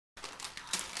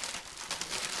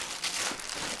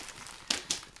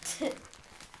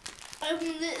I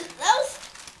mean, that was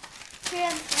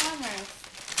Transformers.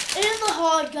 it is a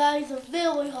hard guy. He's a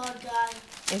very hard guy.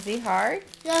 Is he hard?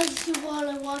 Yeah, this is what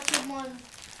I watch him on.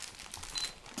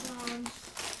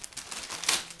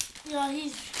 Yeah,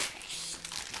 he's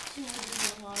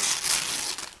really hard.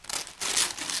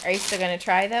 Are you still gonna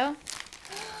try though?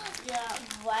 Yeah.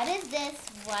 What is this?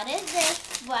 What is this?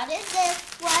 What is this?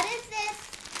 What is this?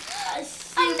 I A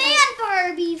see man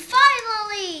Barbie,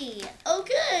 finally!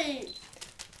 Okay.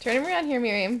 Turn him around here,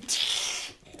 Miriam.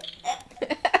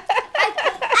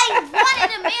 I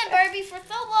wanted a man Barbie for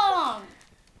so long.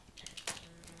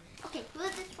 Okay, who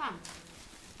is this from?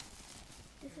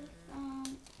 This is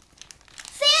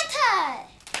Santa!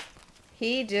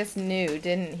 He just knew,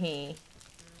 didn't he?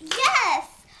 Yes!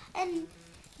 And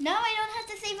now I don't have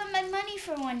to save up my money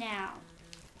for one now.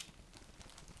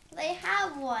 They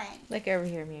have one. Look over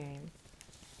here, Miriam.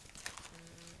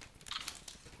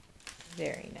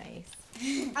 Very nice.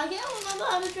 I can't remember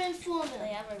how to transform They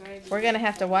it. have a Barbie. We're gonna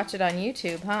have to watch it on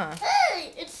YouTube, huh?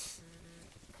 Hey, it's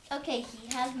Okay, he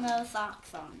has no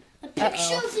socks on. a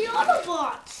picture of the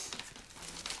Autobots.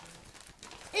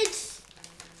 It's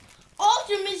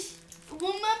Optimus.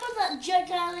 Remember that jet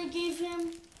guy they gave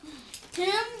him? Tim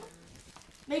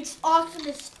makes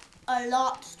Optimus a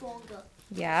lot stronger.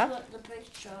 Yeah. That's what the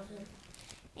picture of him.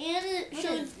 And it What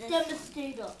shows is this?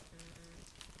 Devastator.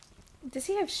 Does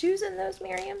he have shoes in those,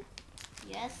 Miriam?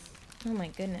 Yes. Oh my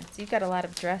goodness. You've got a lot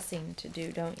of dressing to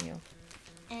do, don't you?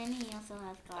 And he also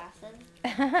has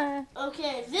glasses.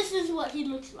 Okay, this is what he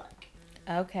looks like.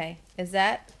 Okay. Is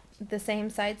that the same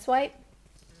side swipe?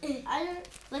 I don't.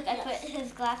 Look, I Yes. put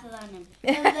his glasses on him.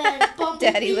 And then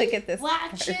Bumblebee, Daddy, look at this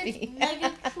Ratchet, Barbie.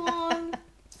 Megatron, I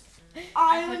put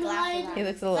Iron glasses Knight, on. He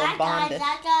looks a little that bonded.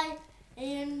 guy,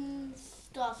 and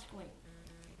Starscream.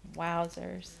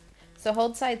 Wowzers. So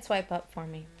hold side swipe up for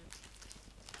me.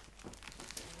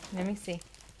 Let me see.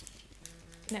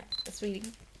 No,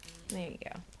 sweetie. There you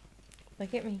go.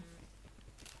 Look at me.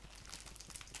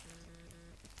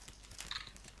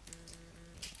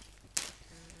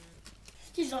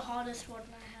 He's the hardest one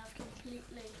I have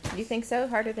completely. You think so?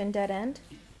 Harder than Dead End?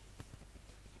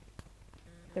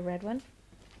 The red one?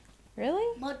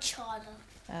 Really? Much harder.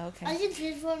 Oh, I okay. can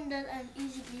transform that and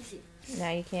easy peasy.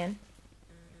 Now you can.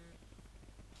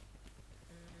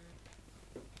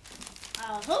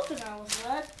 I was hoping I was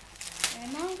red.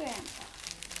 And my grandpa.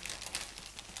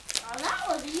 Oh, that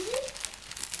was easy.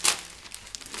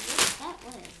 Yes, that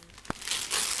was.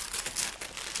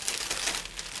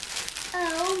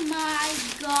 Oh my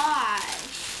gosh.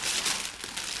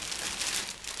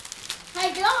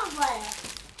 Hey, get off there.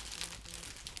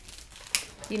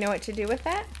 You know what to do with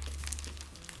that?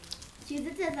 Choose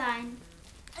a design.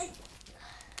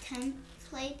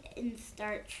 Template and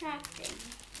start tracking.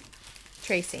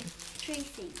 Tracing.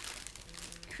 Tracing.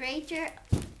 Create your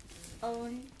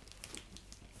own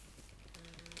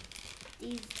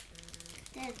these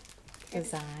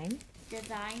Design.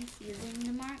 designs using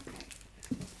the marker.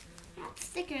 Not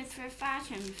stickers for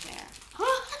fashion fair.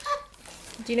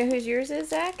 Do you know whose yours is,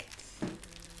 Zach?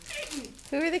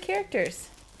 Who are the characters?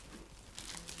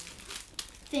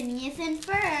 Phineas and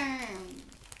Ferb.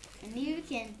 And you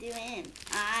can do him.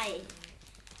 I